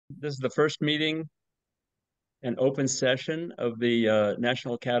This is the first meeting and open session of the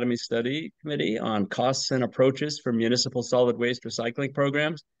National Academy Study Committee on Costs and Approaches for Municipal Solid Waste Recycling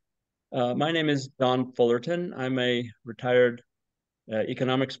Programs. My name is Don Fullerton. I'm a retired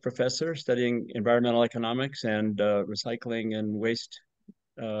economics professor studying environmental economics and recycling and waste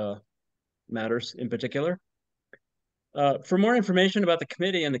matters in particular. For more information about the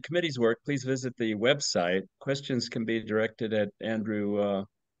committee and the committee's work, please visit the website. Questions can be directed at Andrew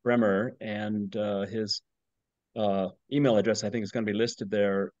Bremer, and his email address, I think, is going to be listed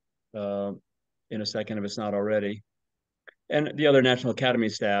there in a second if it's not already. And the other National Academy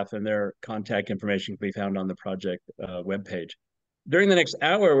staff and their contact information can be found on the project webpage. During the next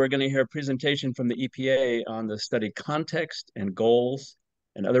hour, we're going to hear a presentation from the EPA on the study context and goals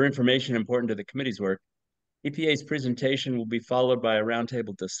and other information important to the committee's work. EPA's presentation will be followed by a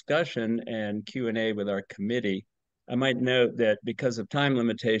roundtable discussion and Q&A with our committee. I might note that because of time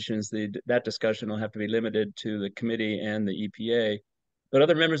limitations, that discussion will have to be limited to the committee and the EPA, but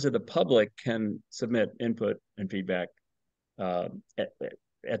other members of the public can submit input and feedback at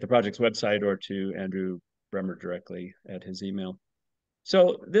the project's website or to Andrew Bremer directly at his email.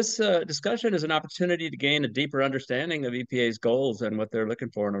 So this discussion is an opportunity to gain a deeper understanding of EPA's goals and what they're looking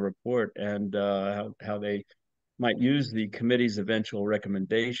for in a report, and how they might use the committee's eventual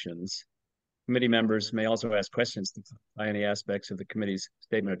recommendations. Committee members may also ask questions to clarify any aspects of the committee's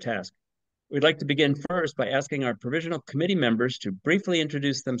statement of task. We'd like to begin first by asking our provisional committee members to briefly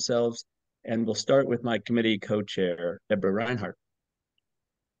introduce themselves, and we'll start with my committee co-chair, Deborah Reinhardt.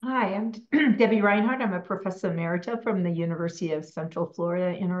 Hi, I'm Debbie Reinhardt. I'm a professor emerita from the University of Central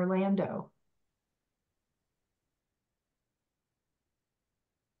Florida in Orlando.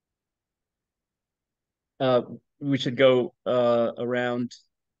 We should go around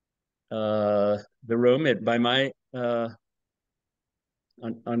the room. By my sorry,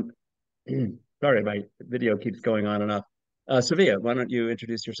 my video keeps going on and off. Sophia, why don't you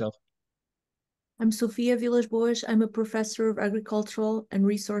introduce yourself? I'm Sophia Villas-Boas. I'm a professor of agricultural and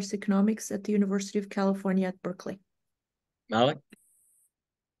resource economics at the University of California at Berkeley. Malik?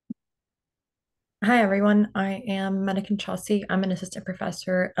 Hi, everyone. I am Medican Chaucy. I'm an assistant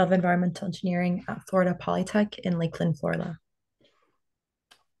professor of environmental engineering at Florida Polytech in Lakeland, Florida.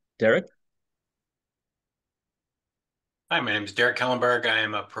 Derek? Hi, my name is Derek Kellenberg. I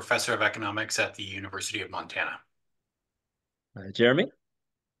am a professor of economics at the University of Montana. Jeremy?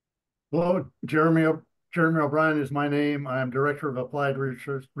 Hello, Jeremy O'Brien is my name. I'm Director of Applied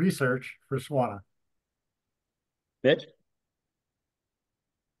Research for SWANA. Mitch?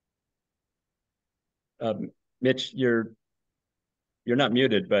 Mitch, you're not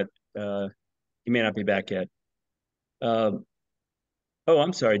muted, but you may not be back yet. Oh,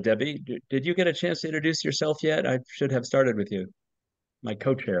 I'm sorry, Debbie. Did you get a chance to introduce yourself yet? I should have started with you, my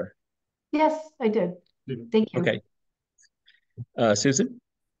co-chair. Yes, I did. Thank you. Okay. Susan?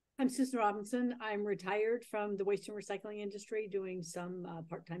 I'm Susan Robinson. I'm retired from the waste and recycling industry, doing some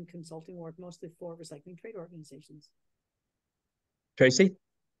part-time consulting work, mostly for recycling trade organizations. Tracy?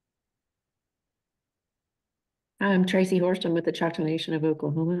 I'm Tracy Horst. I'm with the Choctaw Nation of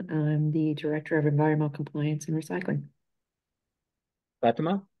Oklahoma. I'm the Director of Environmental Compliance and Recycling.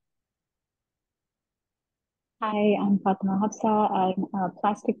 Fatima? Hi, I'm Fatima Hafsa. I'm a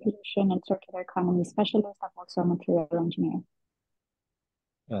plastic pollution and circular economy specialist. I'm also a material engineer.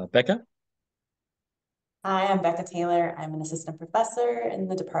 Becca? Hi, I'm Becca Taylor. I'm an assistant professor in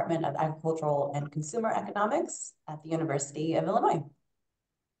the Department of Agricultural and Consumer Economics at the University of Illinois.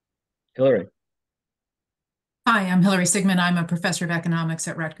 Hillary? Hi, I'm Hillary Sigmund. I'm a professor of economics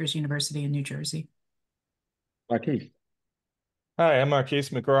at Rutgers University in New Jersey. Marquise? Hi, I'm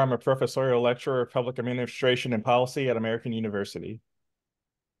Marquise McGraw. I'm a professorial lecturer of public administration and policy at American University.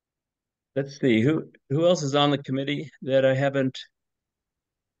 Let's see, who else is on the committee that I haven't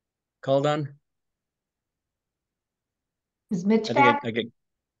called on? Is Mitch back?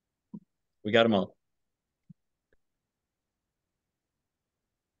 We got them all.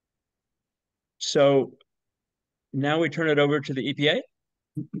 So now we turn it over to the EPA.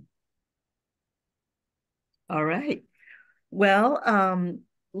 All right. Well,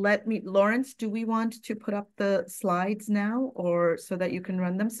 Lawrence, do we want to put up the slides now or so that you can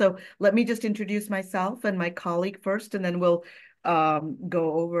run them? So let me just introduce myself and my colleague first, and then we'll go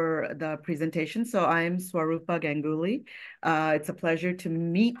over the presentation. So I'm Swarupa Ganguly. It's a pleasure to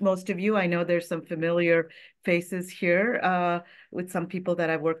meet most of you. I know there's some familiar faces here with some people that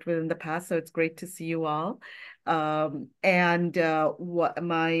I've worked with in the past, so it's great to see you all. What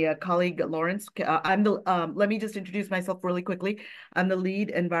my colleague Lawrence, let me just introduce myself really quickly. I'm the lead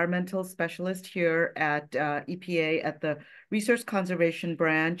environmental specialist here at EPA at the Resource Conservation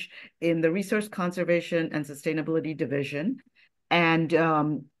Branch in the Resource Conservation and Sustainability Division. And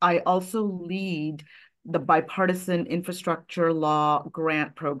I also lead the bipartisan infrastructure law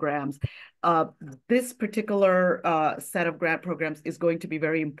grant programs. This particular set of grant programs is going to be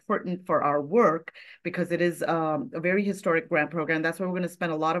very important for our work because it is a very historic grant program. That's why we're going to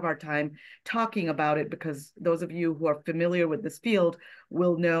spend a lot of our time talking about it, because those of you who are familiar with this field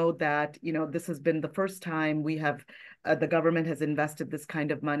will know that, you know, this has been the first time we have the government has invested this kind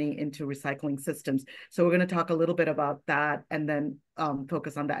of money into recycling systems. So we're going to talk a little bit about that and then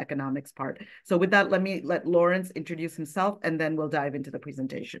focus on the economics part. So with that, let Lawrence introduce himself, and then we'll dive into the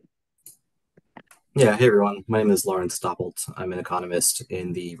presentation. Yeah, hey everyone. My name is Lawrence Stoppolt. I'm an economist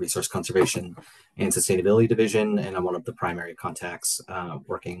in the Resource Conservation and Sustainability Division, and I'm one of the primary contacts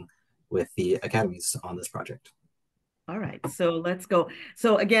working with the academies on this project. All right, so let's go.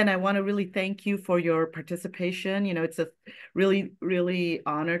 So again, I want to really thank you for your participation. You know, it's a really, really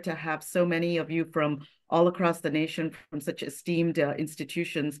honor to have so many of you from all across the nation from such esteemed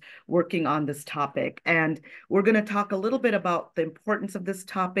institutions working on this topic. And we're going to talk a little bit about the importance of this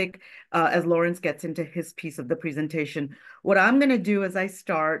topic as Lawrence gets into his piece of the presentation. What I'm going to do as I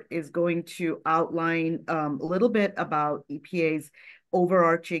start is going to outline a little bit about EPA's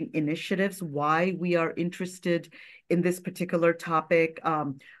overarching initiatives, why we are interested in this particular topic,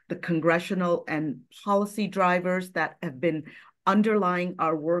 the congressional and policy drivers that have been underlying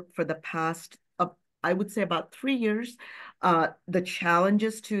our work for the past, I would say about 3 years, the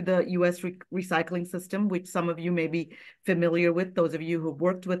challenges to the U.S. recycling system, which some of you may be familiar with, those of you who've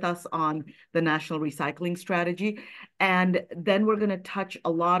worked with us on the National Recycling Strategy. And then we're going to touch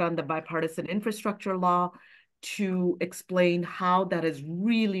a lot on the bipartisan infrastructure law to explain how that has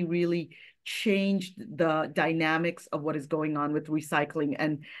really, really changed the dynamics of what is going on with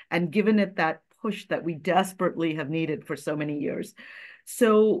recycling and given it that push that we desperately have needed for so many years.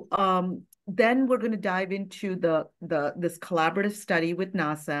 So then we're going to dive into this collaborative study with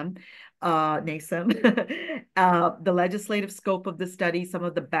NASEM, the legislative scope of the study, some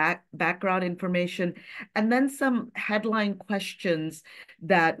of the background information, and then some headline questions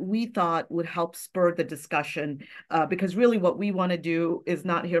that we thought would help spur the discussion, because really what we want to do is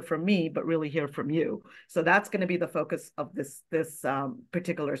not hear from me, but really hear from you. So that's going to be the focus of this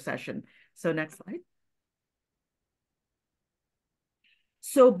particular session. So next slide.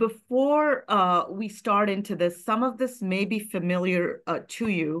 So before we start into this, some of this may be familiar to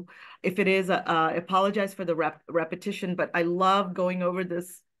you. If it is, I apologize for the repetition, but I love going over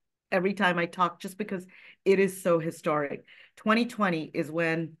this every time I talk just because it is so historic. 2020 is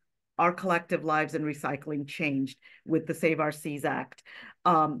when our collective lives in recycling changed with the Save Our Seas Act.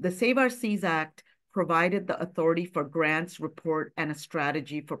 The Save Our Seas Act provided the authority for grants, report, and a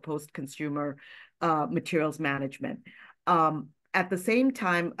strategy for post-consumer materials management. At the same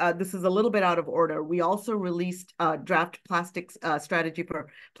time, this is a little bit out of order. We also released a draft plastics strategy for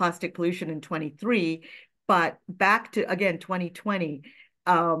plastic pollution in 23, but back to, again, 2020,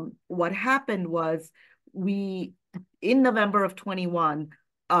 what happened was in November of 21,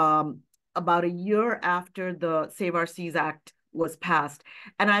 about a year after the Save Our Seas Act was passed,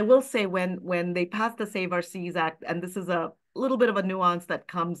 and I will say when they passed the Save Our Seas Act, and this is a little bit of a nuance that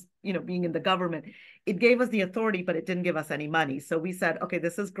comes, you know, being in the government, it gave us the authority, but it didn't give us any money. So we said, okay,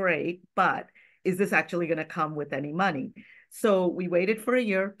 this is great, but is this actually going to come with any money? So we waited for a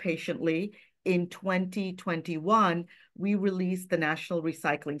year patiently. In 2021, we released the National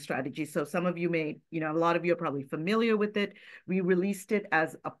Recycling Strategy. So some of you may, you know, a lot of you are probably familiar with it. We released it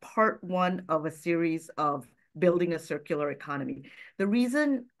as a part one of a series of building a circular economy. The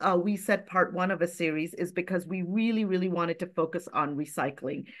reason we said part one of a series is because we really, really wanted to focus on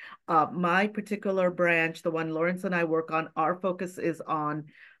recycling. My particular branch, the one Lawrence and I work on, our focus is on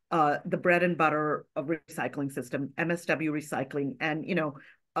the bread and butter of recycling system, MSW recycling. And, you know,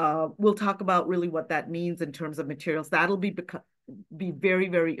 we'll talk about really what that means in terms of materials. That'll be very,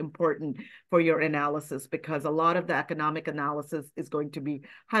 very important for your analysis, because a lot of the economic analysis is going to be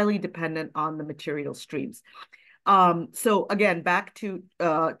highly dependent on the material streams. So again, back to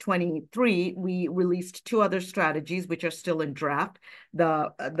 23, we released 2 other strategies, which are still in draft.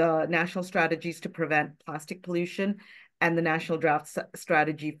 The national strategies to prevent plastic pollution and the National Draft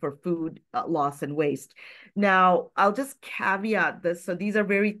Strategy for Food Loss and Waste. Now, I'll just caveat this. So these are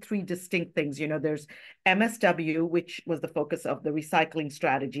three distinct things. You know, there's MSW, which was the focus of the recycling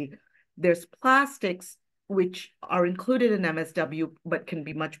strategy. There's plastics, which are included in MSW, but can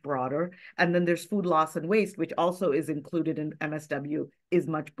be much broader. And then there's food loss and waste, which also is included in MSW, is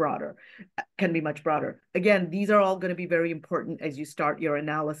much broader, can be much broader. Again, these are all going to be very important as you start your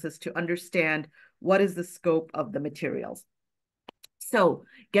analysis to understand what is the scope of the materials. So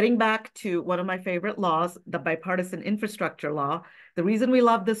getting back to one of my favorite laws, the bipartisan infrastructure law, the reason we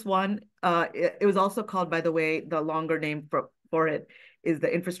love this one, it was also called, by the way, the longer name for it is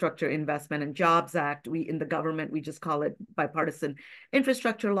the Infrastructure Investment and Jobs Act. We, in the government, we just call it bipartisan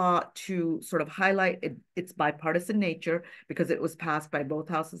infrastructure law to sort of highlight its bipartisan nature because it was passed by both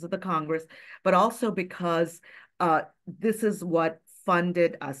houses of the Congress, but also because this is what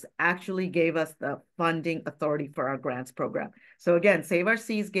funded us, actually gave us the funding authority for our grants program. So again, Save Our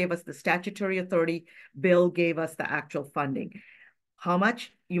Seas gave us the statutory authority, Bill gave us the actual funding. How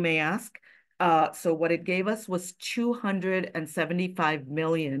much, you may ask? So what it gave us was $275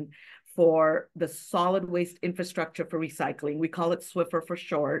 million for the solid waste infrastructure for recycling. We call it SWIFR for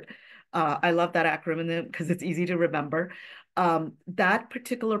short. I love that acronym because it's easy to remember. That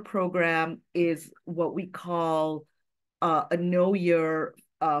particular program is what we call a no-year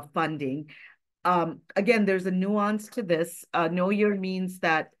funding. Again, there's a nuance to this. No year means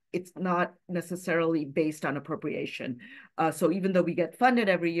that it's not necessarily based on appropriation. So even though we get funded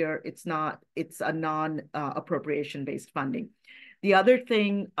every year, it's a non-appropriation based funding. The other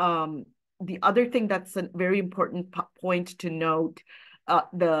thing that's a very important point to note,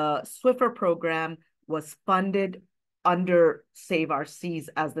 the SWIFR program was funded under Save Our Seas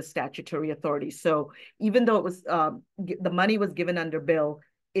as the statutory authority. So even though it was the money was given under Bill,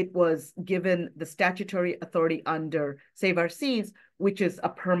 it was given the statutory authority under Save Our Seas, which is a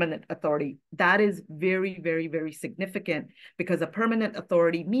permanent authority. That is very, very, very significant because a permanent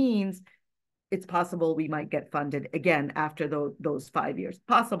authority means it's possible we might get funded again after those 5 years.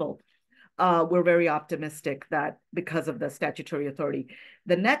 Possible. We're very optimistic that because of the statutory authority.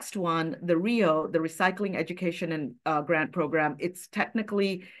 The next one, the RIO, the Recycling Education and Grant Program, it's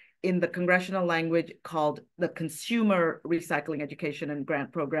technically in the congressional language called the Consumer Recycling Education and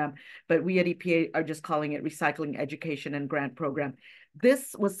Grant Program, but we at EPA are just calling it Recycling Education and Grant Program.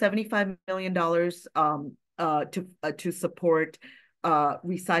 This was $75 million to support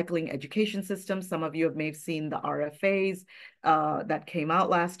recycling education systems. Some of you may have seen the RFAs that came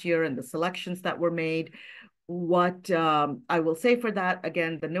out last year and the selections that were made. What I will say for that,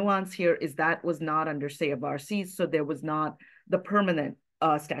 again, the nuance here is that was not under Save Our Seas, so there was not the permanent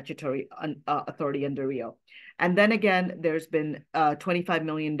statutory authority under RIO. And then again, there's been $25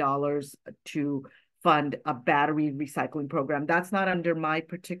 million to fund a battery recycling program. That's not under my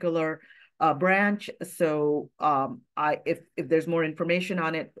particular branch. So if there's more information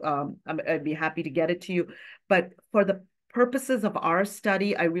on it, I'd be happy to get it to you. But for the purposes of our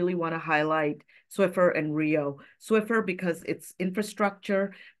study, I really want to highlight SWIFR and RIO. SWIFR because it's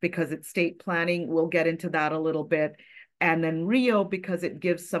infrastructure, because it's state planning. We'll get into that a little bit. And then RIO because it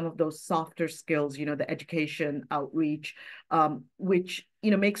gives some of those softer skills, you know, the education outreach, which, you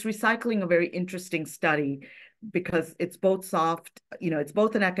know, makes recycling a very interesting study because it's both soft, you know, it's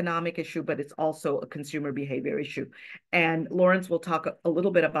both an economic issue, but it's also a consumer behavior issue. And Lawrence will talk a little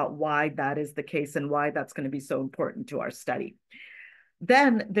bit about why that is the case and why that's going to be so important to our study.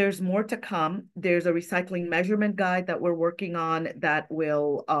 Then there's more to come. There's a recycling measurement guide that we're working on that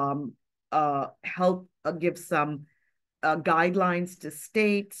will help give some guidelines to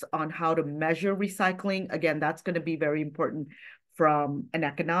states on how to measure recycling. Again, that's going to be very important from an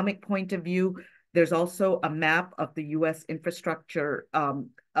economic point of view. There's also a map of the U.S. infrastructure. The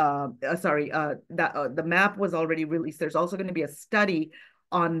map was already released. There's also going to be a study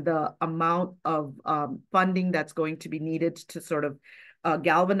on the amount of funding that's going to be needed to sort of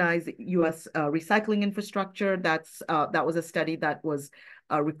galvanize U.S. Recycling infrastructure. That was a study that was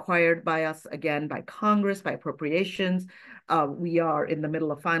required by us, again, by Congress, by appropriations. We are in the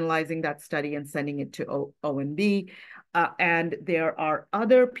middle of finalizing that study and sending it to OMB. And there are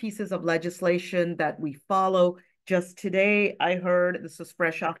other pieces of legislation that we follow. Just today, I heard, this was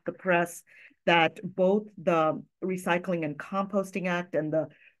fresh off the press, that both the Recycling and Composting Act and the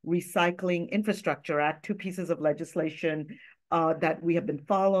Recycling Infrastructure Act, two pieces of legislation that we have been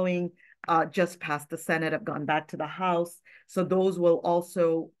following, just passed the Senate, have gone back to the House. So those will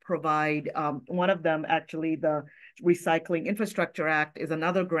also provide, one of them, actually, the Recycling Infrastructure Act is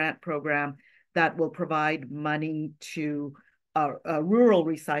another grant program that will provide money to rural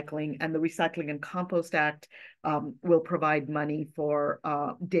recycling, and the Recycling and Compost Act will provide money for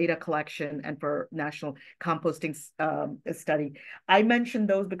data collection and for national composting study. I mentioned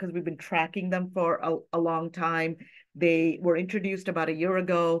those because we've been tracking them for a long time. They were introduced about a year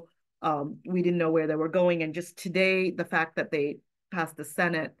ago. We didn't know where they were going, and just today, the fact that they passed the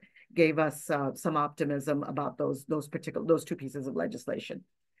Senate gave us some optimism about those two pieces of legislation.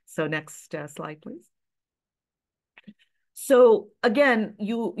 So next slide, please. So again,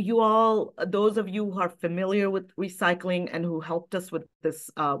 you all, those of you who are familiar with recycling and who helped us with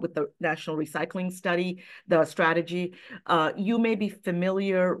this, with the National Recycling Study, the strategy, you may be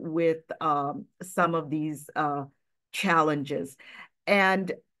familiar with some of these challenges.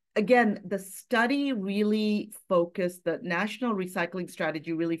 And again, the study really focused, the National Recycling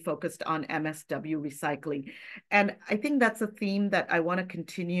Strategy really focused on MSW recycling. And I think that's a theme that I want to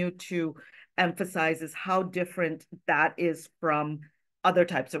continue to emphasize, is how different that is from other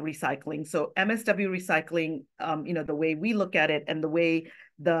types of recycling. So MSW recycling, the way we look at it and the way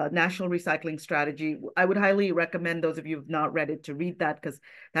the National Recycling Strategy, I would highly recommend those of you who've not read it to read that, because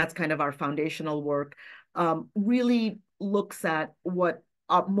that's kind of our foundational work, really looks at what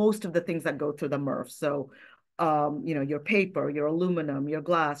most of the things that go through the MRF. So your paper, your aluminum, your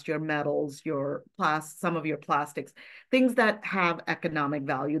glass, your metals, some of your plastics, things that have economic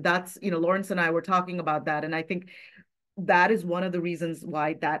value. That's, Lawrence and I were talking about that. And I think that is one of the reasons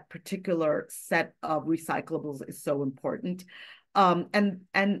why that particular set of recyclables is so important. And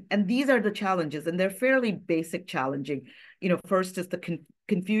these are the challenges, and they're fairly basic challenging. First is the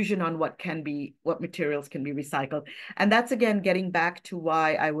confusion on what materials can be recycled. And that's, again, getting back to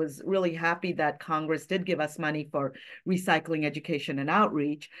why I was really happy that Congress did give us money for recycling education and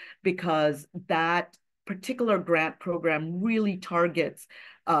outreach, because that particular grant program really targets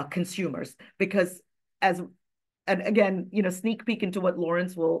consumers. Because and again, sneak peek into what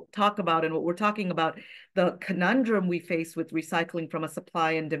Lawrence will talk about and what we're talking about, the conundrum we face with recycling from a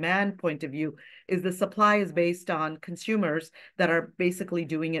supply and demand point of view is the supply is based on consumers that are basically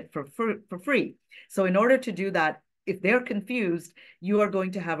doing it for free. So in order to do that, if they're confused, you are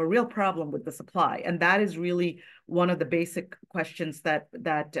going to have a real problem with the supply. And that is really one of the basic questions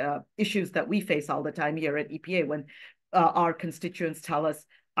issues that we face all the time here at EPA, when our constituents tell us,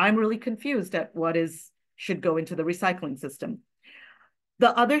 I'm really confused at what should go into the recycling system.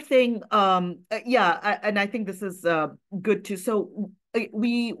 The other thing, and I think this is good too. So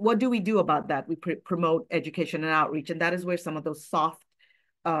what do we do about that? We promote education and outreach, and that is where some of those soft,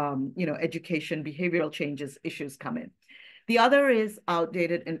 education, behavioral changes issues come in. The other is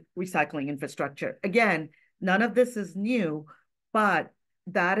outdated recycling infrastructure. Again, none of this is new, but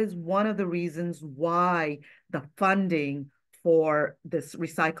that is one of the reasons why the funding for this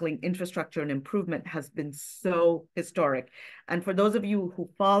recycling infrastructure and improvement has been so historic. And for those of you who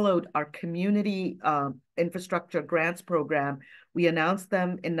followed our community infrastructure grants program, we announced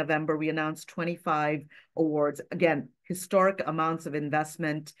them in November. We announced 25 awards. Again, historic amounts of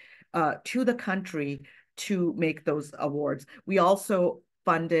investment to the country to make those awards. We also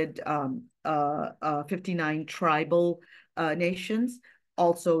funded 59 tribal nations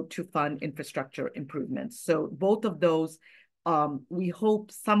also to fund infrastructure improvements. So both of those, we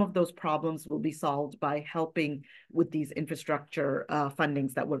hope some of those problems will be solved by helping with these infrastructure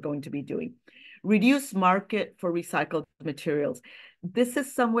fundings that we're going to be doing. Reduce market for recycled materials. This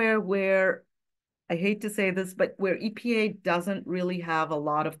is somewhere where, I hate to say this, but where EPA doesn't really have a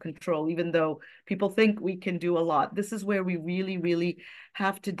lot of control, even though people think we can do a lot. This is where we really, really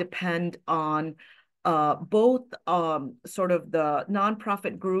have to depend on both sort of the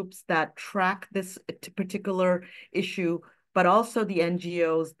nonprofit groups that track this particular issue, but also the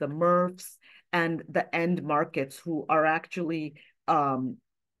NGOs, the MRFs, and the end markets who are actually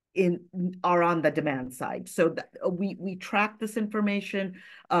are on the demand side. So we track this information.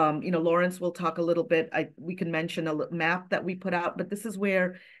 Lawrence will talk a little bit. We can mention a map that we put out, but this is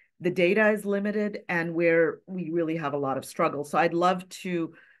where the data is limited and where we really have a lot of struggle. So I'd love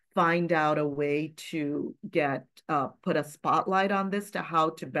to find out a way to put a spotlight on this, to how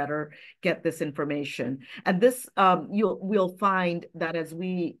to better get this information. And this, we'll find that as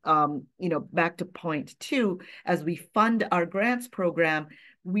we, back to point 2, as we fund our grants program,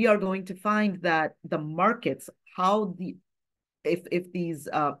 we are going to find that the markets, if these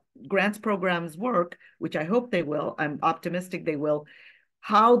grants programs work, which I hope they will, I'm optimistic they will,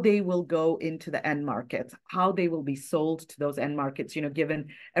 how they will go into the end markets, how they will be sold to those end markets, given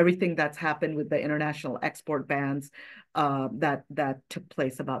everything that's happened with the international export bans that took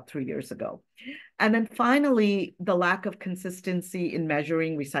place about 3 years ago. And then finally, the lack of consistency in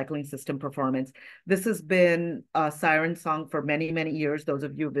measuring recycling system performance. This has been a siren song for many, many years, those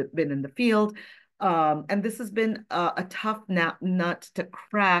of you who've been in the field. And this has been a tough nut to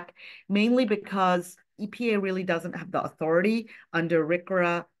crack, mainly because EPA really doesn't have the authority under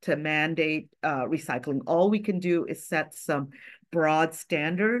RCRA to mandate recycling. All we can do is set some broad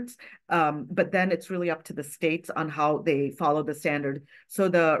standards, but then it's really up to the states on how they follow the standard. So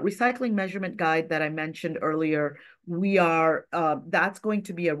the recycling measurement guide that I mentioned earlier, that's going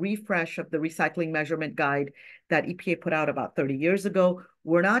to be a refresh of the recycling measurement guide that EPA put out about 30 years ago.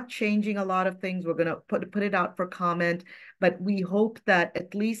 We're not changing a lot of things. We're going to put it out for comment, but we hope that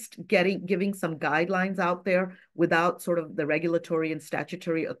at least giving some guidelines out there without sort of the regulatory and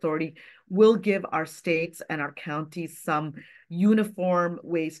statutory authority will give our states and our counties some uniform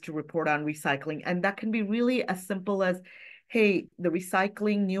ways to report on recycling. And that can be really as simple as, hey, the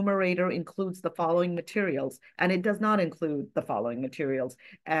recycling numerator includes the following materials, and it does not include the following materials.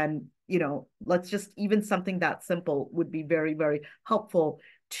 And, let's just, even something that simple would be very, very helpful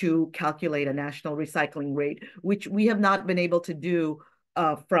to calculate a national recycling rate, which we have not been able to do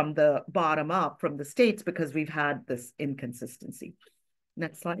from the bottom up from the states because we've had this inconsistency.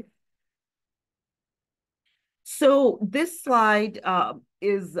 Next slide. So this slide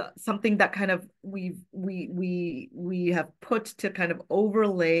is something that kind of we have put to kind of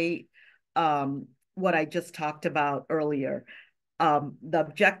overlay what I just talked about earlier. The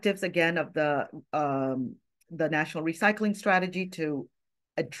objectives again of the National Recycling Strategy to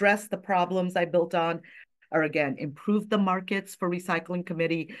address the problems I built on are again, improve the markets for recycling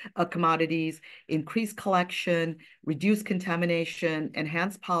commodities, increase collection, reduce contamination,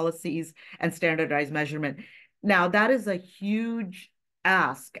 enhance policies, and standardize measurement. Now, that is a huge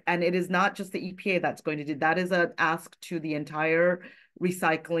ask, and it is not just the EPA that's going to do. That is an ask to the entire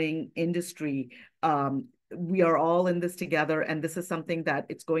recycling industry. We are all in this together, and this is something that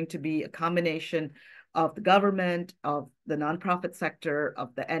it's going to be a combination of the government, of the nonprofit sector,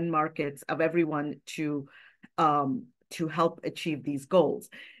 of the end markets, of everyone to help achieve these goals.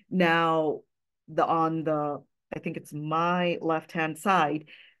 Now, I think it's my left-hand side,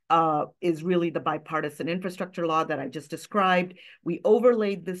 is really the bipartisan infrastructure law that I just described. We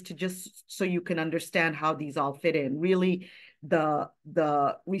overlaid this to just so you can understand how these all fit in. Really, the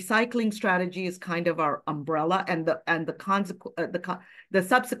recycling strategy is kind of our umbrella, and the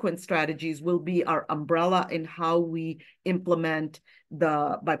subsequent strategies will be our umbrella in how we implement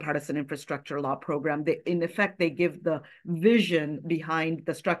the bipartisan infrastructure law program. In effect, they give the vision behind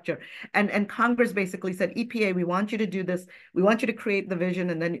the structure. And Congress basically said, EPA, we want you to do this. We want you to create the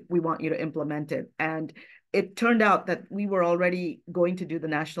vision, and then we want you to implement it. And it turned out that we were already going to do the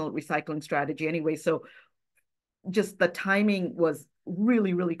national recycling strategy anyway. So just the timing was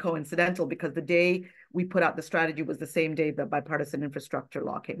really, really coincidental because the day we put out the strategy was the same day the bipartisan infrastructure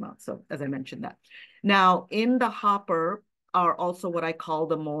law came out. So as I mentioned that. Now, in the hopper are also what I call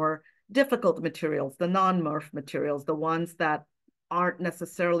the more difficult materials, the non-MRF materials, the ones that aren't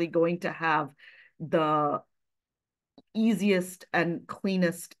necessarily going to have the easiest and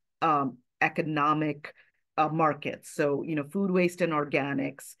cleanest economic markets. So, food waste and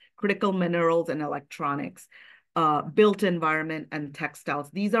organics, critical minerals and electronics, built environment and textiles.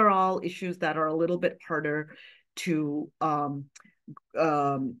 These are all issues that are a little bit harder to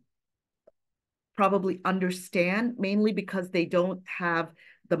probably understand, mainly because they don't have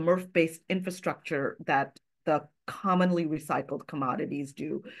the MRF-based infrastructure that the commonly recycled commodities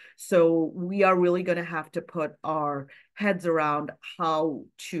do. So we are really going to have to put our heads around how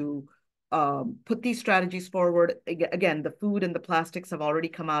to put these strategies forward. Again, the food and the plastics have already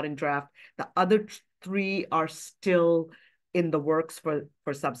come out in draft. The other three are still in the works for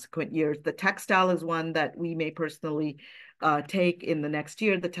subsequent years. The textile is one that we may personally take in the next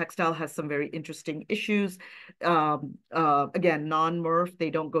year. The textile has some very interesting issues. Again, non-MRF,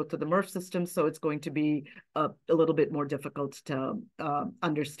 they don't go through the MRF system, so it's going to be a little bit more difficult to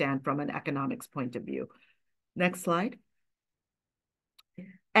understand from an economics point of view. Next slide.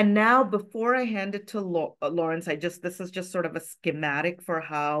 And now, before I hand it to Lawrence, this is just sort of a schematic for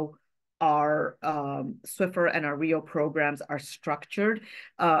how our SWIFR and our RIO programs are structured.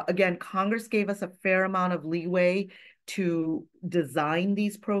 Again, Congress gave us a fair amount of leeway to design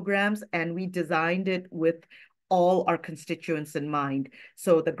these programs, and we designed it with all our constituents in mind.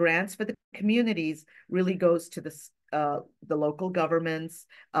 So the grants for the communities really goes to the local governments,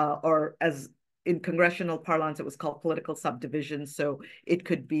 or as in congressional parlance, it was called political subdivisions. So it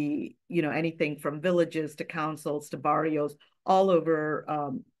could be, anything from villages to councils to barrios all over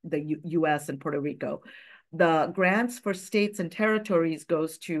the US and Puerto Rico. The grants for states and territories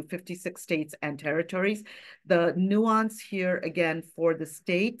goes to 56 states and territories. The nuance here, again, for the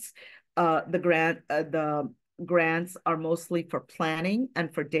states, the grants are mostly for planning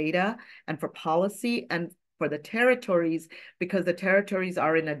and for data and for policy, and for the territories, because the territories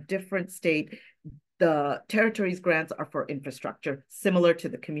are in a different state, the territories grants are for infrastructure, similar to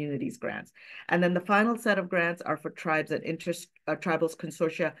the communities grants. And then the final set of grants are for tribes and tribals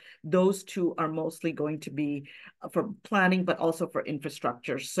consortia. Those two are mostly going to be for planning, but also for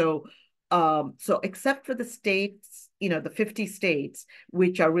infrastructure. So except for the states, the 50 states,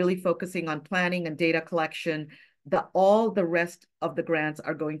 which are really focusing on planning and data collection, all the rest of the grants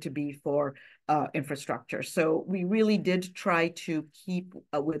are going to be for infrastructure. So we really did try to keep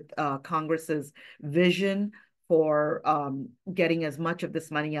with Congress's vision for getting as much of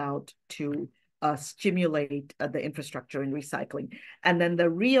this money out to stimulate the infrastructure and recycling. And then the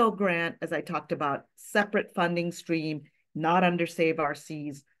Rio grant, as I talked about, separate funding stream, not under Save Our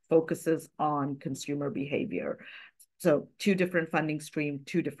Seas, focuses on consumer behavior. So 2 different funding streams,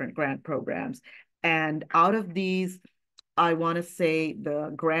 2 different grant programs. And out of these, I want to say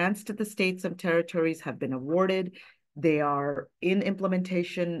the grants to the states and territories have been awarded. They are in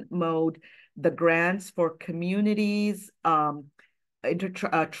implementation mode. The grants for communities,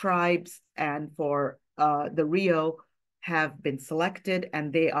 tribes, and for the Rio have been selected,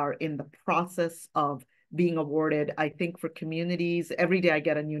 and they are in the process of being awarded. I think for communities, every day I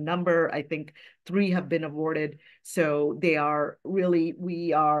get a new number. I think 3 have been awarded. So we are really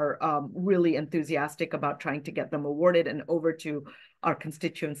enthusiastic about trying to get them awarded and over to our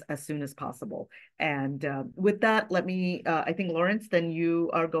constituents as soon as possible. And with that, I think Lawrence, then you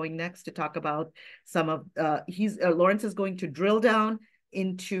are going next to talk about some of, Lawrence is going to drill down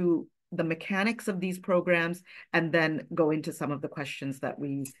into the mechanics of these programs and then go into some of the questions that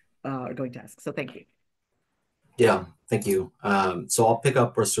we are going to ask. So thank you. Yeah, thank you. So I'll pick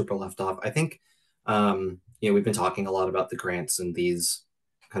up where Super left off. I think, we've been talking a lot about the grants and these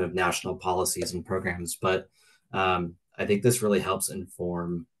kind of national policies and programs, but I think this really helps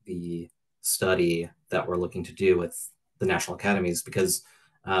inform the study that we're looking to do with the national academies because,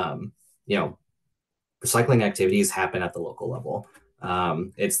 recycling activities happen at the local level.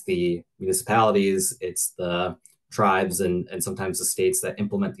 It's the municipalities, it's the tribes, and sometimes the states that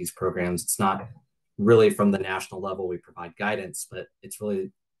implement these programs. It's not really from the national level we provide guidance, but it's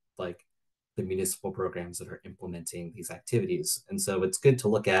really like the municipal programs that are implementing these activities. And so it's good to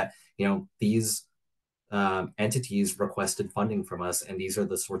look at, these entities requested funding from us, and these are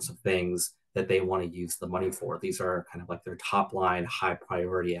the sorts of things that they want to use the money for. These are kind of like their top line, high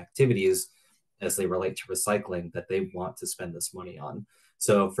priority activities as they relate to recycling that they want to spend this money on.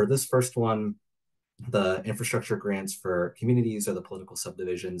 So for this first one, the infrastructure grants for communities or the political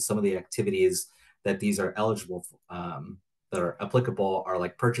subdivisions, some of the activities that these are eligible for, that are applicable are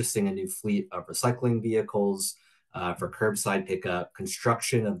like purchasing a new fleet of recycling vehicles for curbside pickup,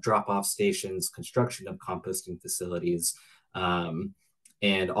 construction of drop-off stations, construction of composting facilities,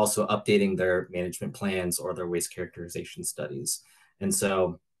 and also updating their management plans or their waste characterization studies. And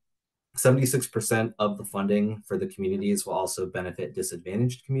so 76% of the funding for the communities will also benefit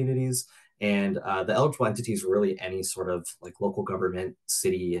disadvantaged communities. And the eligible entities are really any sort of like local government,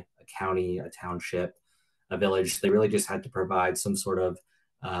 city, a county, a township, a village. They really just had to provide some sort of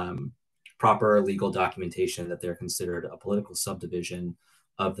proper legal documentation that they're considered a political subdivision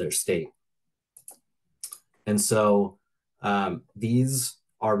of their state. And so these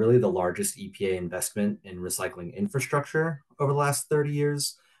are really the largest EPA investment in recycling infrastructure over the last 30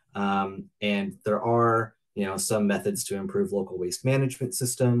 years. And there are, some methods to improve local waste management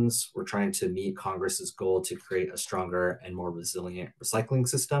systems. We're trying to meet Congress's goal to create a stronger and more resilient recycling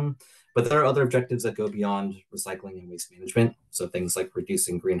system. But there are other objectives that go beyond recycling and waste management. So things like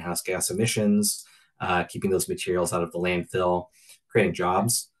reducing greenhouse gas emissions, keeping those materials out of the landfill, creating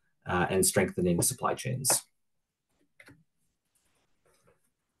jobs, and strengthening supply chains.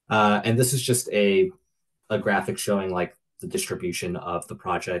 And this is just a graphic showing like the distribution of the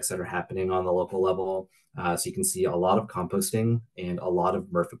projects that are happening on the local level. So you can see a lot of composting and a lot of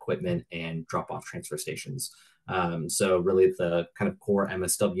MRF equipment and drop-off transfer stations. So really the kind of core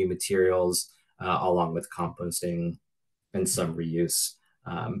MSW materials along with composting and some reuse.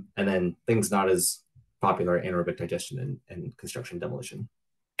 And then things not as popular, anaerobic digestion and construction demolition.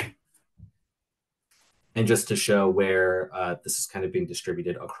 And just to show where this is kind of being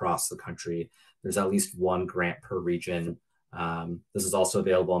distributed across the country, there's at least one grant per region This is also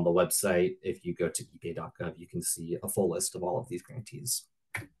available on the website. If you go to epa.gov, you can see a full list of all of these grantees.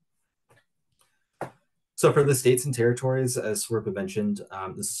 So for the states and territories, as Swarpa mentioned,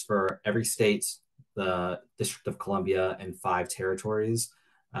 this is for every state, the District of Columbia, and 5 territories.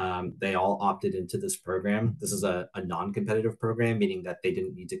 They all opted into this program. This is a non-competitive program, meaning that they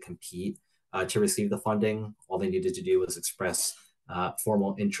didn't need to compete to receive the funding. All they needed to do was express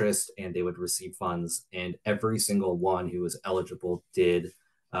formal interest, and they would receive funds. And every single one who was eligible did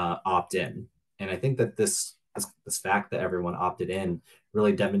opt in. And I think that this fact that everyone opted in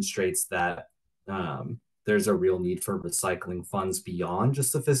really demonstrates that there's a real need for recycling funds beyond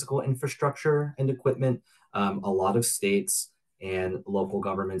just the physical infrastructure and equipment. A lot of states and local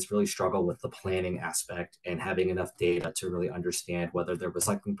governments really struggle with the planning aspect and having enough data to really understand whether their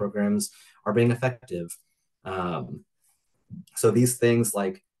recycling programs are being effective. So these things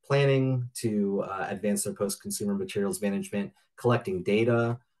like planning to advance their post-consumer materials management, collecting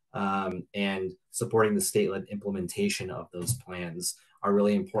data, and supporting the state-led implementation of those plans are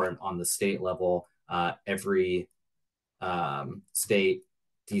really important on the state level. Every state,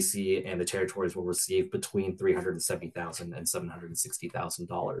 DC, and the territories will receive between $370,000 and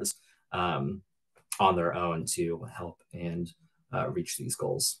 $760,000 on their own to help and reach these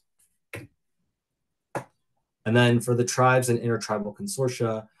goals. And then for the tribes and intertribal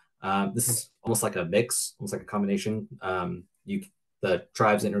consortia, this is almost like a mix, almost like a combination. The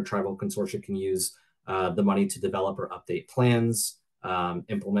tribes and intertribal consortia can use the money to develop or update plans,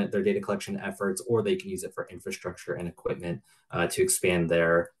 implement their data collection efforts, or they can use it for infrastructure and equipment to expand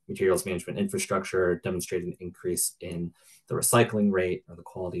their materials management infrastructure, demonstrate an increase in the recycling rate or the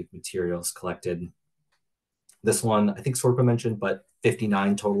quality of materials collected. This one, I think Swarpa mentioned, but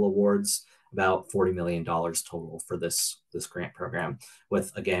 59 total awards, about $40 million total for this grant program,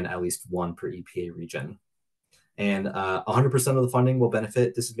 with, again, at least one per EPA region. And 100% of the funding will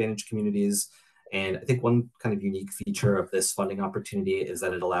benefit disadvantaged communities. And I think one kind of unique feature of this funding opportunity is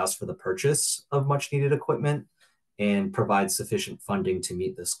that it allows for the purchase of much needed equipment and provides sufficient funding to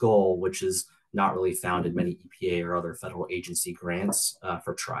meet this goal, which is not really found in many EPA or other federal agency grants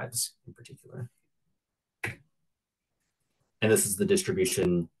for tribes in particular. And this is the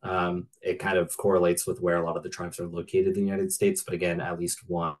distribution. It kind of correlates with where a lot of the tribes are located in the United States, but again, at least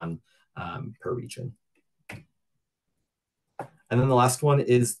one per region. And then the last one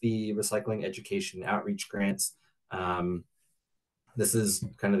is the recycling education outreach grants. This is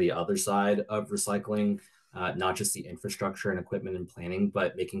kind of the other side of recycling, not just the infrastructure and equipment and planning,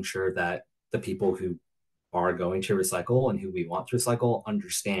 but making sure that the people who are going to recycle and who we want to recycle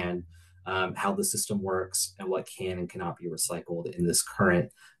understand how the system works and what can and cannot be recycled in this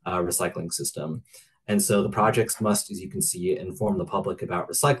current recycling system. And so the projects must, as you can see, inform the public about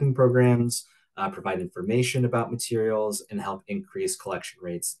recycling programs, provide information about materials, and help increase collection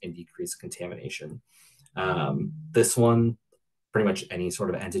rates and decrease contamination. This one, pretty much any sort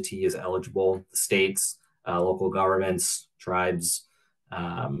of entity is eligible. The states, local governments, tribes,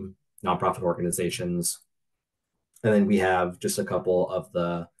 nonprofit organizations. And then we have just a couple of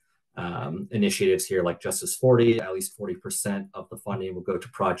the initiatives here, like Justice 40. At least 40% of the funding will go to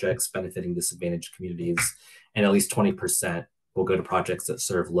projects benefiting disadvantaged communities, and at least 20% will go to projects that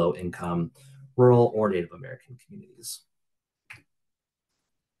serve low-income, rural, or Native American communities.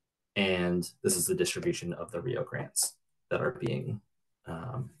 And this is the distribution of the Rio grants that are being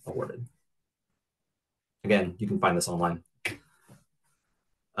awarded. Again, you can find this online.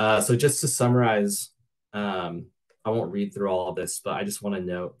 So just to summarize, I won't read through all of this, but I just want to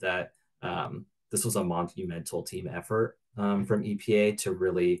note that this was a monumental team effort from EPA to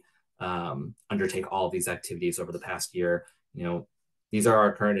really undertake all of these activities over the past year. You know, these are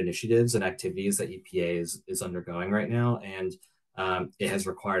our current initiatives and activities that EPA is undergoing right now, and it has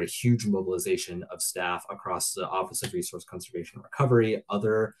required a huge mobilization of staff across the Office of Resource Conservation and Recovery,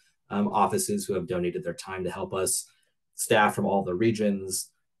 other offices who have donated their time to help us, staff from all the regions,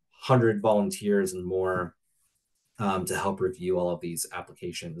 100 volunteers and more to help review all of these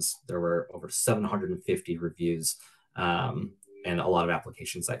applications. There were over 750 reviews and a lot of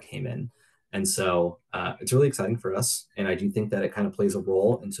applications that came in. And so it's really exciting for us. And I do think that it kind of plays a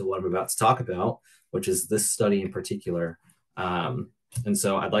role into what I'm about to talk about, which is this study in particular. And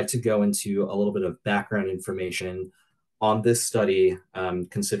so I'd like to go into a little bit of background information on this study,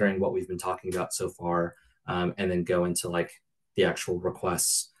 considering what we've been talking about so far, and then go into like the actual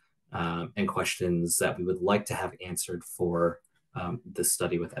requests and questions that we would like to have answered for this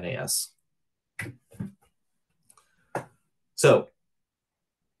study with NAS. So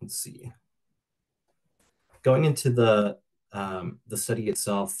let's see. Going into the study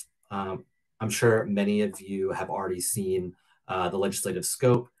itself, I'm sure many of you have already seen the legislative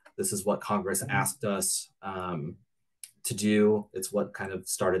scope. This is what Congress asked us to do. It's what kind of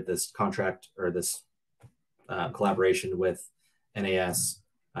started this contract or this collaboration with NAS.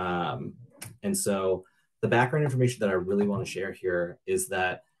 And so the background information that I really want to share here is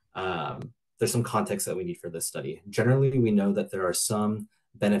that there's some context that we need for this study. Generally, we know that there are some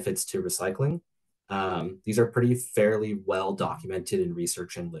benefits to recycling. These are pretty fairly well documented in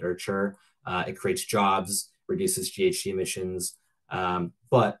research and literature. It creates jobs, reduces GHG emissions,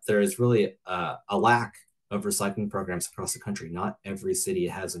 but there is really a lack of recycling programs across the country. Not every city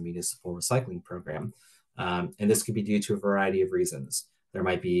has a municipal recycling program. And this could be due to a variety of reasons. There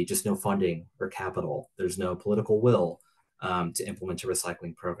might be just no funding or capital. There's no political will to implement a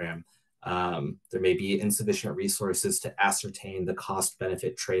recycling program. There may be insufficient resources to ascertain the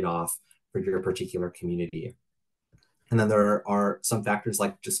cost-benefit trade-off for your particular community. And then there are some factors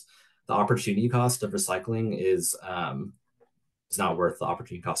like just the opportunity cost of recycling is not worth the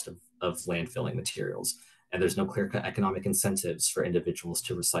opportunity cost of landfilling materials. And there's no clear-cut economic incentives for individuals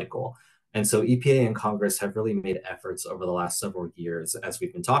to recycle. And so EPA and Congress have really made efforts over the last several years, as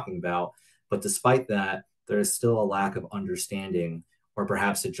we've been talking about. But despite that, there is still a lack of understanding, or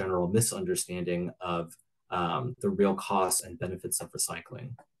perhaps a general misunderstanding of the real costs and benefits of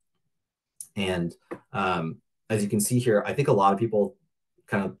recycling. And as you can see here, I think a lot of people,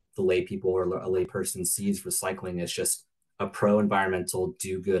 kind of the lay people or a lay person, sees recycling as just a pro-environmental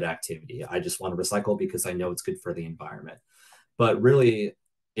do-good activity. I just want to recycle because I know it's good for the environment. But really,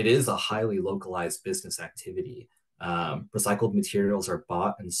 it is a highly localized business activity. Recycled materials are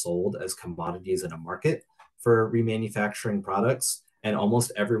bought and sold as commodities in a market for remanufacturing products, and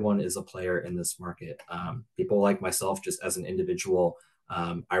almost everyone is a player in this market. People like myself, just as an individual,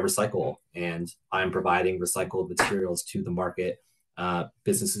 I recycle, and I'm providing recycled materials to the market.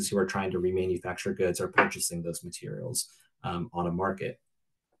 Businesses who are trying to remanufacture goods are purchasing those materials on a market.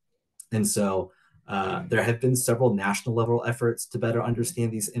 And so there have been several national level efforts to better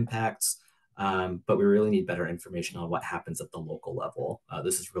understand these impacts, but we really need better information on what happens at the local level.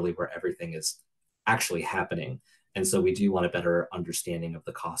 This is really where everything is actually happening. And so we do want a better understanding of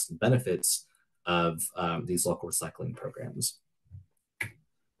the costs and benefits of these local recycling programs.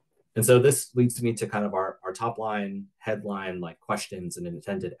 And so this leads me to kind of our top line, headline, like questions and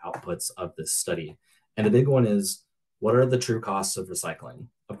intended outputs of this study. And the big one is, what are the true costs of recycling?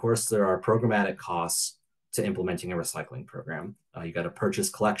 Of course, there are programmatic costs to implementing a recycling program. You got to purchase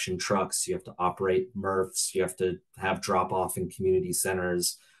collection trucks, you have to operate MRFs, you have to have drop off in community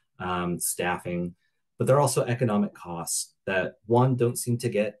centers, staffing. But there are also economic costs that, one, don't seem to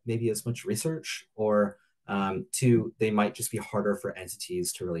get maybe as much research, or two, they might just be harder for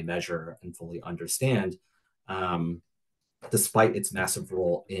entities to really measure and fully understand, despite its massive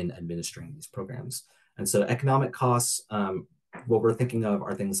role in administering these programs. And so economic costs, what we're thinking of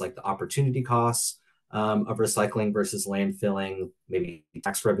are things like the opportunity costs of recycling versus landfilling, maybe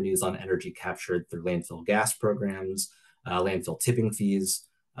tax revenues on energy captured through landfill gas programs, landfill tipping fees,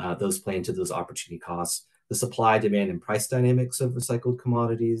 those play into those opportunity costs. The supply, demand, and price dynamics of recycled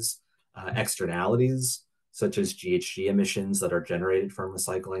commodities, externalities, such as GHG emissions that are generated from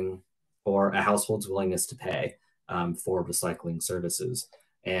recycling, or a household's willingness to pay for recycling services.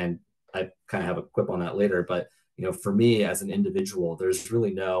 And I kind of have a quip on that later, but for me as an individual, there's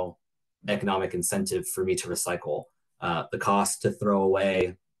really no economic incentive for me to recycle. The cost to throw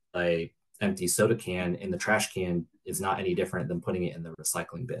away a empty soda can in the trash can is not any different than putting it in the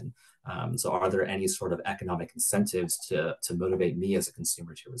recycling bin. So are there any sort of economic incentives to motivate me as a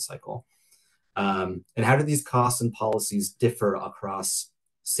consumer to recycle? And how do these costs and policies differ across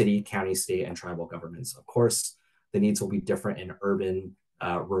city, county, state, and tribal governments? Of course, the needs will be different in urban,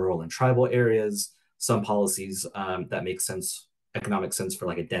 rural, and tribal areas. Some policies that make sense, economic sense for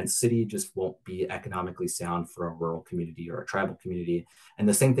like a dense city, just won't be economically sound for a rural community or a tribal community. And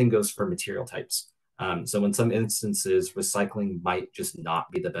the same thing goes for material types. So in some instances, recycling might just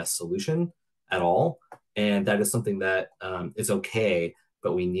not be the best solution at all. And that is something that is okay,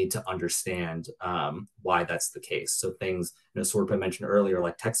 but we need to understand why that's the case. So things, Sorpa mentioned earlier,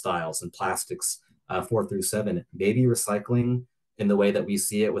 like textiles and plastics 4 through 7, maybe recycling in the way that we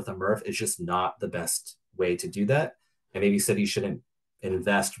see it with a MRF is just not the best way to do that. And maybe cities shouldn't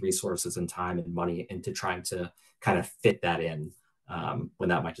invest resources and time and money into trying to kind of fit that in when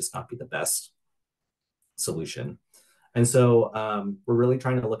that might just not be the best solution. And so we're really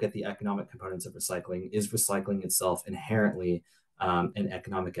trying to look at the economic components of recycling. Is recycling itself inherently an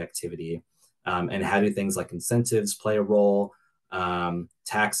economic activity? And how do things like incentives play a role?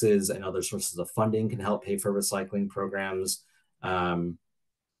 Taxes and other sources of funding can help pay for recycling programs. But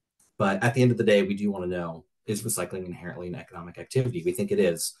But at the end of the day, we do want to know, is recycling inherently an economic activity? We think it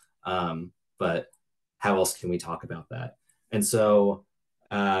is, but how else can we talk about that? And so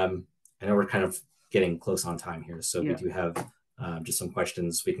I know we're kind of getting close on time here, so we do have just some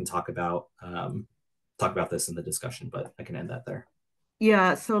questions we can talk about this in the discussion, but I can end that there.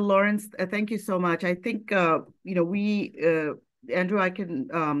 Yeah, so Lawrence, thank you so much. I think, Andrew, I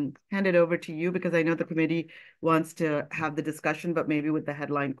can hand it over to you because I know the committee wants to have the discussion, but maybe with the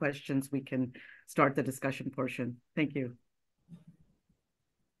headline questions, we can start the discussion portion. Thank you.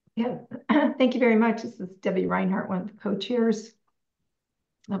 Yeah, thank you very much. This is Debbie Reinhardt, one of the co-chairs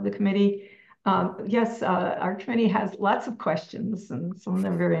of the committee. Yes, our committee has lots of questions, and some of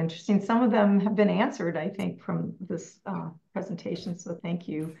them are very interesting. Some of them have been answered, I think, from this presentation. So thank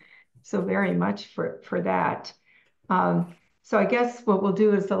you so very much for that. So I guess what we'll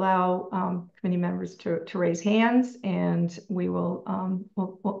do is allow committee members to raise hands, and we will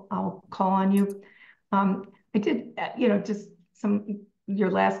I'll call on you. I did, just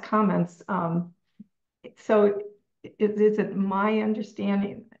your last comments. So is it my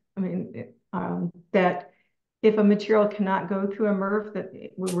understanding? I mean, that if a material cannot go through a MRF, that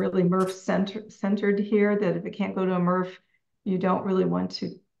we're really MRF centered here, that if it can't go to a MRF, you don't really want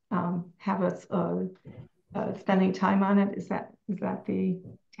to have us spending time on it. Is that the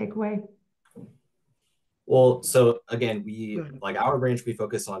takeaway? Well, so again, like our branch, we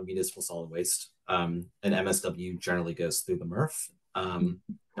focus on municipal solid waste. And MSW generally goes through the MRF.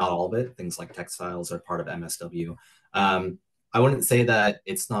 Not all of it. Things like textiles are part of MSW. I wouldn't say that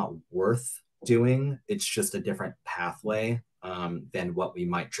it's not worth doing. It's just a different pathway than what we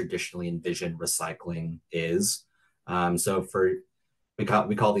might traditionally envision recycling is. So we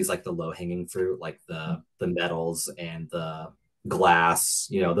call these like the low hanging fruit, like the metals and the glass.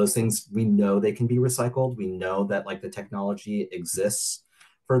 Those things, we know they can be recycled. We know that like the technology exists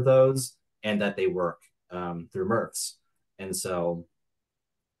for those and that they work through MRFs. And so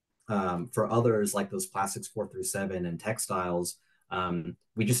for others, like those plastics 4 through 7 and textiles,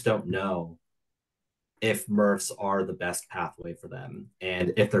 we just don't know if MRFs are the best pathway for them.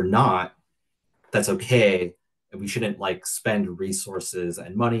 And if they're not, that's okay. We shouldn't like spend resources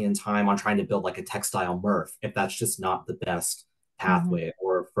and money and time on trying to build like a textile MRF if that's just not the best pathway.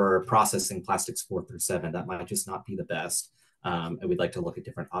 Or for processing plastics 4 through 7, that might just not be the best. And we'd like to look at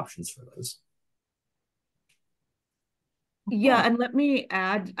different options for those. Yeah, and let me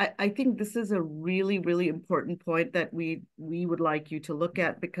add, I think this is a really, really important point that we would like you to look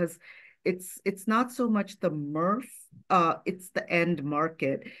at, because it's not so much the MRF, it's the end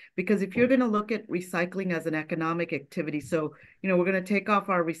market. Because if you're going to look at recycling as an economic activity, so we're going to take off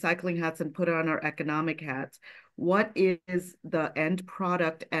our recycling hats and put on our economic hats. What is the end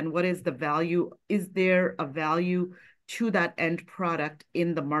product, and what is the value? Is there a value to that end product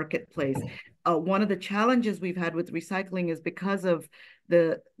in the marketplace? One of the challenges we've had with recycling is because of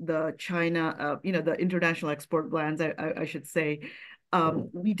the China, the international export bans, I should say,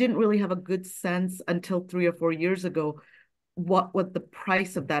 we didn't really have a good sense until 3 or 4 years ago what the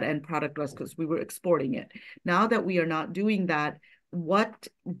price of that end product was, because we were exporting it. Now that we are not doing that, what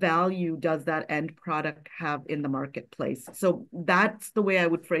value does that end product have in the marketplace? So that's the way I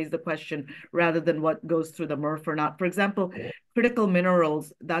would phrase the question, rather than what goes through the MRF or not. For example, critical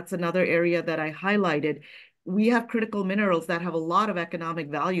minerals, that's another area that I highlighted. We have critical minerals that have a lot of economic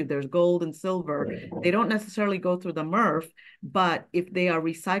value. There's gold and silver. They don't necessarily go through the MRF, but if they are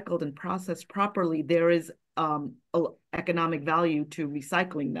recycled and processed properly, there is economic value to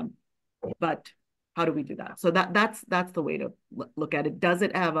recycling them. But how do we do that? So that's the way to look at it. Does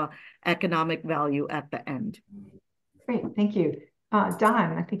it have a economic value at the end? Great, thank you.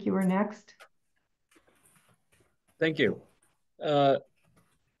 Don, I think you were next. Thank you.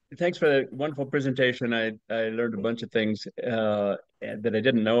 Thanks for the wonderful presentation. I learned a bunch of things that I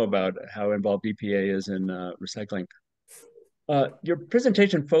didn't know about how involved EPA is in recycling. Your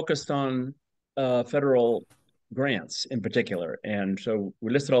presentation focused on federal grants in particular. And so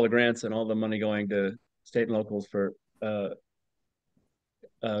we listed all the grants and all the money going to state and locals for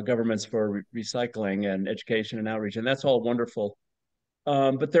governments for recycling and education and outreach. And that's all wonderful.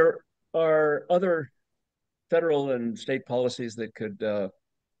 But there are other federal and state policies that could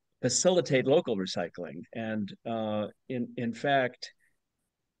facilitate local recycling. And in fact,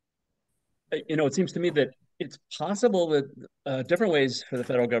 it seems to me that it's possible that different ways for the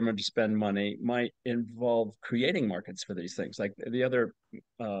federal government to spend money might involve creating markets for these things. Like the other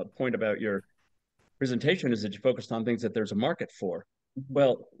point about your presentation is that you focused on things that there's a market for.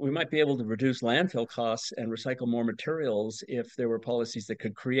 Well, we might be able to reduce landfill costs and recycle more materials if there were policies that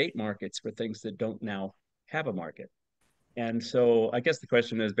could create markets for things that don't now have a market. And so I guess the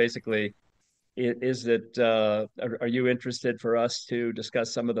question is basically, is it, are you interested for us to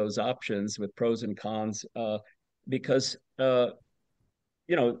discuss some of those options with pros and cons? Because,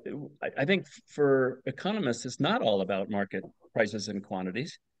 you know, I think for economists, it's not all about market prices and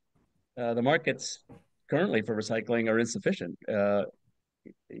quantities. The markets currently for recycling are insufficient,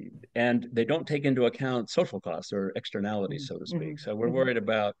 and they don't take into account social costs or externalities, so to speak. So we're worried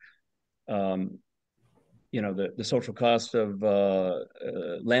about, you know, the social cost of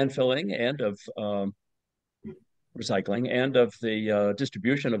landfilling and of recycling and of the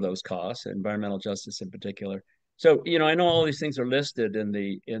distribution of those costs, environmental justice in particular. So, you know, I know all these things are listed in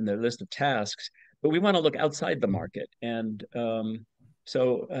the list of tasks, but we want to look outside the market. And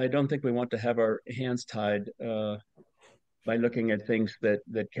so I don't think we want to have our hands tied by looking at things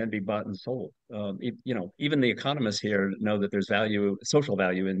that can be bought and sold. You know, even the economists here know that there's value, social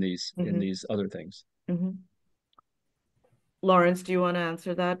value in these other things. Lawrence, do you want to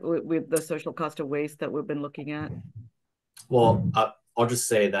answer that with the social cost of waste that we've been looking at? Well, I'll just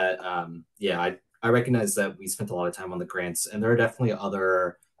say that, yeah, I recognize that we spent a lot of time on the grants, and there are definitely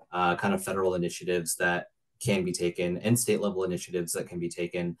other kind of federal initiatives that can be taken and state level initiatives that can be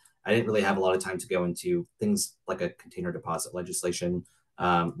taken. I didn't really have a lot of time to go into things like a container deposit legislation,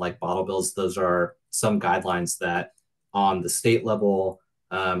 like bottle bills. Those are some guidelines that on the state level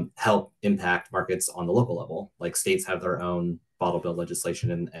help impact markets on the local level. Like states have their own bottle bill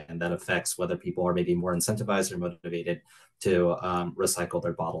legislation, and that affects whether people are maybe more incentivized or motivated to recycle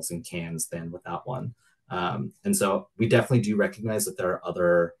their bottles and cans than without one. And so we definitely do recognize that there are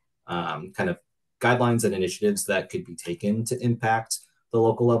other kind of guidelines and initiatives that could be taken to impact the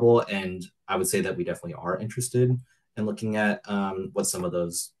local level. And I would say that we definitely are interested in looking at what some of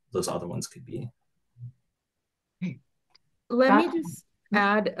those other ones could be. Let me just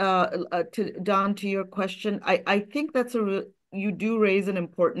add to Don, to your question. I think that's you do raise an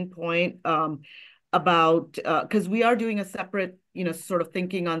important point about because we are doing a separate, you know, sort of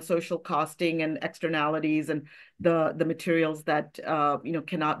thinking on social costing and externalities and the materials that you know,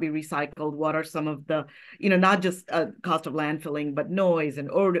 cannot be recycled. What are some of the, you know, not just cost of landfilling, but noise and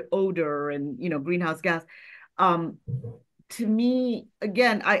odor and, you know, greenhouse gas. To me,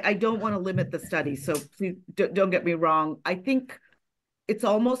 again, I don't want to limit the study, so please don't get me wrong. I think it's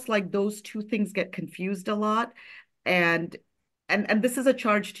almost like those two things get confused a lot. And this is a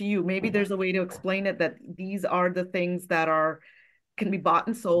charge to you. Maybe there's a way to explain it, that these are the things that can be bought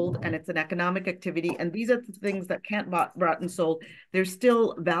and sold, and it's an economic activity. And these are the things that can't bought and sold. There's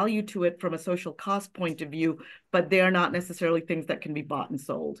still value to it from a social cost point of view, but they are not necessarily things that can be bought and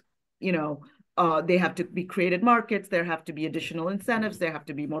sold. You know, they have to be created markets. There have to be additional incentives. There have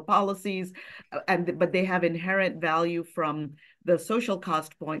to be more policies, but they have inherent value from the social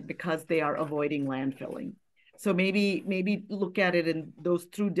cost point because they are avoiding landfilling. So maybe look at it in those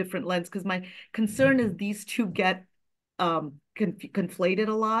through different lenses, because my concern is these two get conflated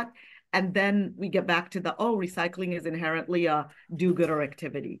a lot, and then we get back to recycling is inherently a do-gooder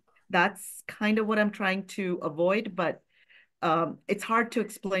activity. That's kind of what I'm trying to avoid, but it's hard to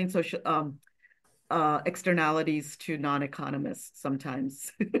explain social externalities to non-economists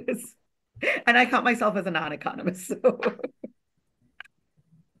sometimes. And I count myself as a non-economist. So.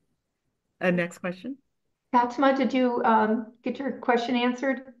 Next question. Fatima, did you get your question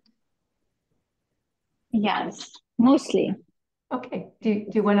answered? Yes, mostly. Okay. Do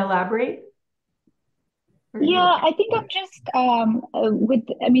you want to elaborate? Yeah, I think I'm just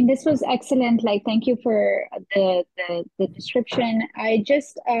I mean, this was excellent. Like, thank you for the description.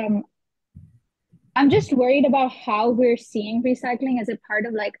 I'm just worried about how we're seeing recycling as a part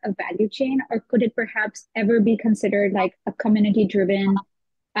of like a value chain, or could it perhaps ever be considered like a community-driven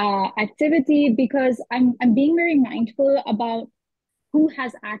activity? Because I'm being very mindful about who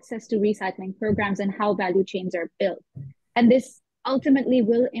has access to recycling programs and how value chains are built. And this ultimately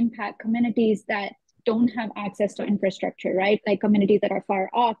will impact communities that don't have access to infrastructure, right? Like communities that are far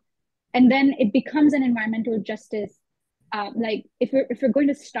off. And then it becomes an environmental justice. Like if we're going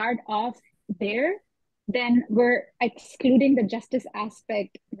to start off there, then we're excluding the justice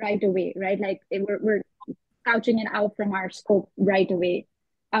aspect right away, right? Like we're couching it out from our scope right away.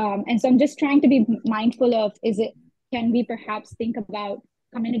 And so I'm just trying to be mindful of, can we perhaps think about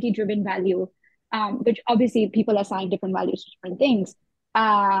community-driven value, which obviously people assign different values to different things.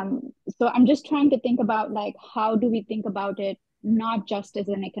 So I'm just trying to think about like, how do we think about it, not just as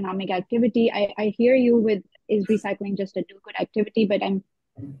an economic activity? I hear you with, is recycling just a do-good activity, but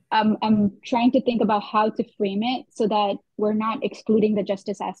I'm trying to think about how to frame it so that we're not excluding the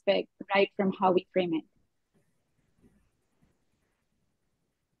justice aspect right from how we frame it.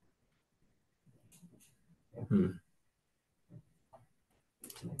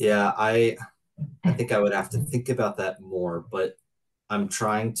 Yeah, I think I would have to think about that more, but I'm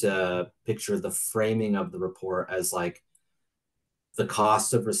trying to picture the framing of the report as like the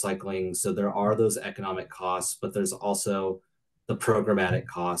cost of recycling. So there are those economic costs, but there's also the programmatic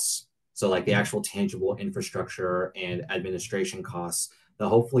costs. So like the actual tangible infrastructure and administration costs that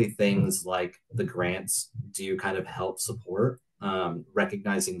hopefully things like the grants do kind of help support,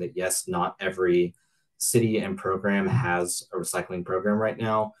 recognizing that yes, not every city and program has a recycling program right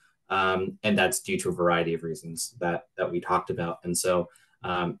now. And that's due to a variety of reasons that we talked about. And so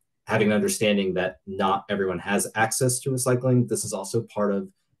having an understanding that not everyone has access to recycling. This is also part of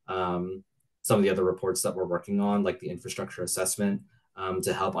some of the other reports that we're working on, like the infrastructure assessment,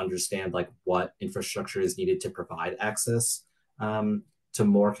 to help understand like what infrastructure is needed to provide access to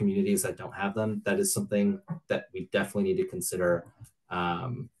more communities that don't have them. That is something that we definitely need to consider.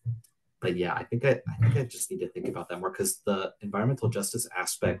 But yeah, I think I just need to think about that more because the environmental justice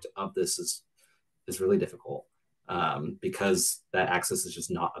aspect of this is really difficult. Because that access is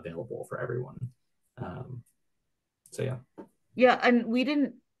just not available for everyone. So yeah. Yeah, and we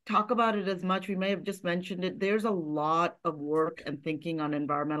didn't talk about it as much. We may have just mentioned it. There's a lot of work and thinking on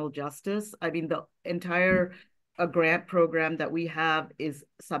environmental justice. I mean, the entire grant program that we have is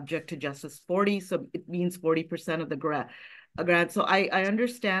subject to Justice 40, so it means 40% of the grant. So I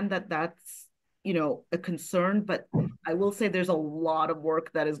understand that that's, you know, a concern, but I will say there's a lot of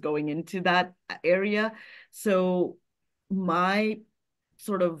work that is going into that area. So my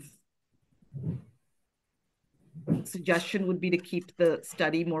sort of suggestion would be to keep the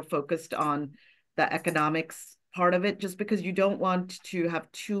study more focused on the economics part of it, just because you don't want to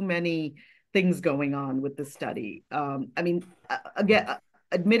have too many things going on with the study. I mean, again,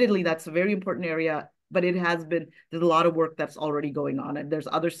 admittedly, that's a very important area, but there's a lot of work that's already going on, and there's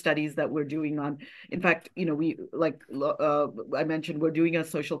other studies that we're doing on. In fact, you know, I mentioned we're doing a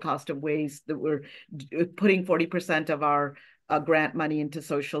social cost of waste, that we're putting 40% of our grant money into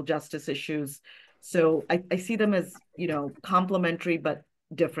social justice issues. So I see them as, you know, complementary but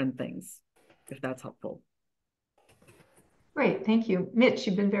different things, if that's helpful. Great, thank you. Mitch,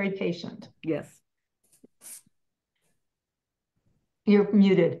 you've been very patient. Yes. You're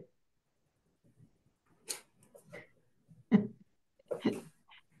muted.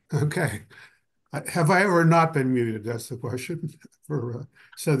 Okay. Have I ever not been muted? That's the question.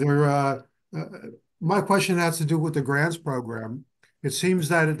 My question has to do with the grants program. It seems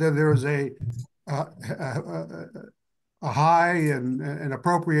that there is a high and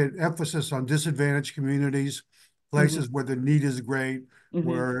appropriate emphasis on disadvantaged communities, places where the need is great,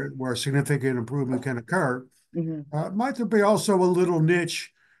 where significant improvement can occur. Might there be also a little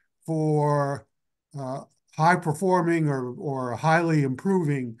niche for high performing or highly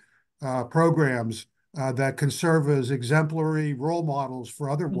improving programs that can serve as exemplary role models for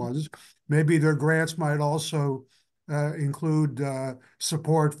other ones? Maybe their grants might also include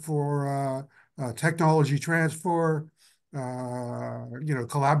support for technology transfer, you know,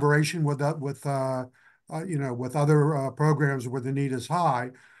 collaboration with you know, with other programs where the need is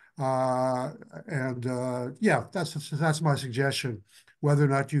high. Yeah, that's my suggestion. Whether or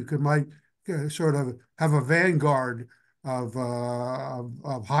not you might sort of have a vanguard of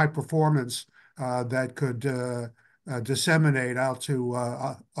high performance that could disseminate out to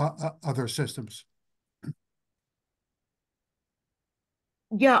other systems.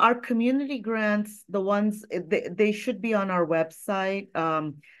 Yeah, our community grants, the ones they should be on our website.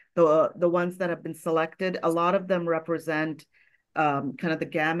 The ones that have been selected, a lot of them represent kind of the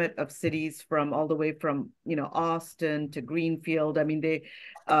gamut of cities from all the way from, you know, Austin to Greenfield. I mean, they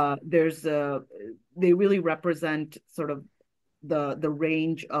really represent sort of the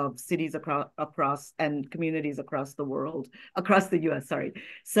range of cities across and communities across the world, across the US, sorry.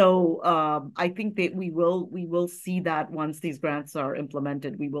 So I think that we will see that once these grants are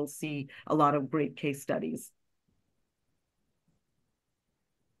implemented, we will see a lot of great case studies.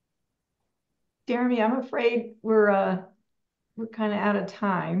 Jeremy, I'm afraid we're kind of out of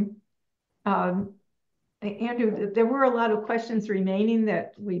time. Andrew, there were a lot of questions remaining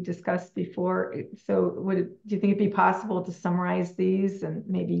that we discussed before. So do you think it'd be possible to summarize these and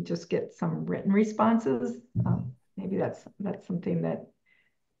maybe just get some written responses? Maybe that's something that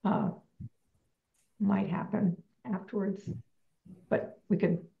might happen afterwards, but we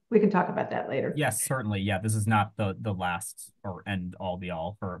can talk about that later. Yes, certainly. Yeah, this is not the last or end all be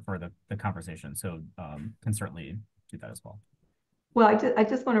all for the conversation. So can certainly do that as well. Well, I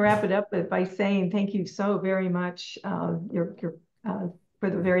just want to wrap it up by saying thank you so very much for the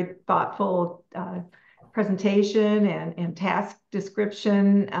very thoughtful presentation and task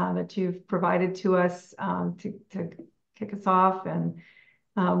description that you've provided to us to kick us off. And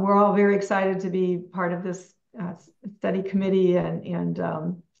we're all very excited to be part of this study committee and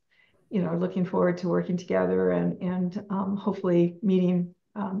looking forward to working together and hopefully meeting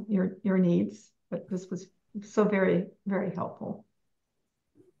your needs. But this was so very, very helpful.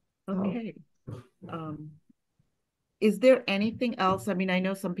 Okay. Is there anything else? I mean, I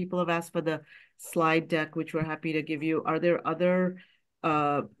know some people have asked for the slide deck, which we're happy to give you. Are there other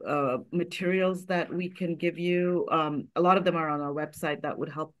materials that we can give you? A lot of them are on our website that would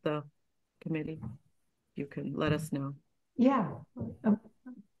help the committee. You can let us know. Yeah,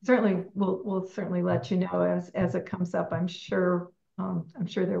 certainly we'll certainly let you know as it comes up. I'm sure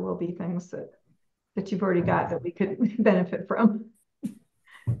there will be things that you've already got that we could benefit from.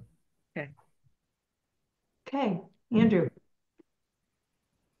 Okay. Okay, Andrew.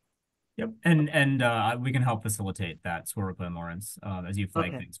 Yep, and we can help facilitate that, Swarupa and Lawrence. As you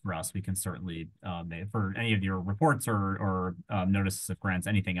flag things for us, we can certainly for any of your reports or notices of grants,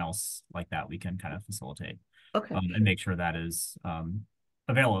 anything else like that, we can kind of facilitate. Okay. And make sure that is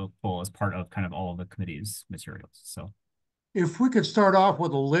available as part of kind of all of the committee's materials. So, if we could start off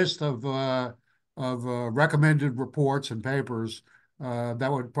with a list of recommended reports and papers, that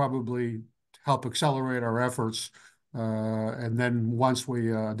would probably help accelerate our efforts. And then once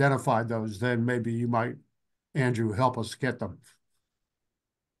we identified those, then maybe you might, Andrew, help us get them.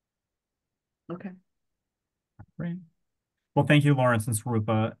 Okay. Great. Well, thank you, Lawrence and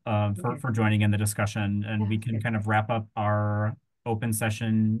Swarupa, for joining in the discussion, and we can kind of wrap up our open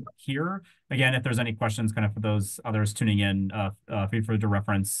session here. Again, if there's any questions kind of for those others tuning in, feel free to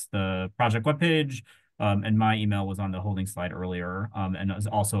reference the project webpage. And my email was on the holding slide earlier, and is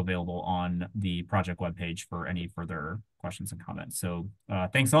also available on the project webpage for any further questions and comments. So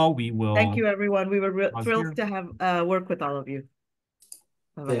thanks all. We will. Thank you, everyone. We were thrilled to have work with all of you.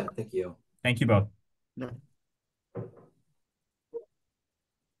 Bye-bye. Yeah, thank you. Thank you both. Bye.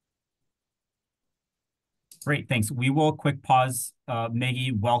 Great, thanks. We will quick pause.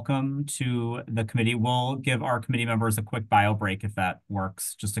 Maggie, welcome to the committee. We'll give our committee members a quick bio break if that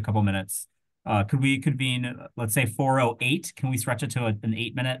works, just a couple minutes. Could we convene, let's say 4:08? Can we stretch it to an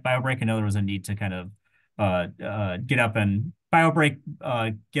 8-minute bio break? I know there was a need to kind of get up and bio break,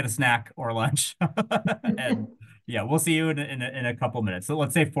 get a snack or lunch. And yeah, we'll see you in a couple minutes. So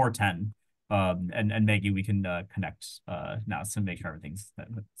let's say 4:10. And Maggie, we can connect now to make sure everything's,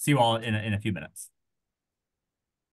 see you all in a few minutes.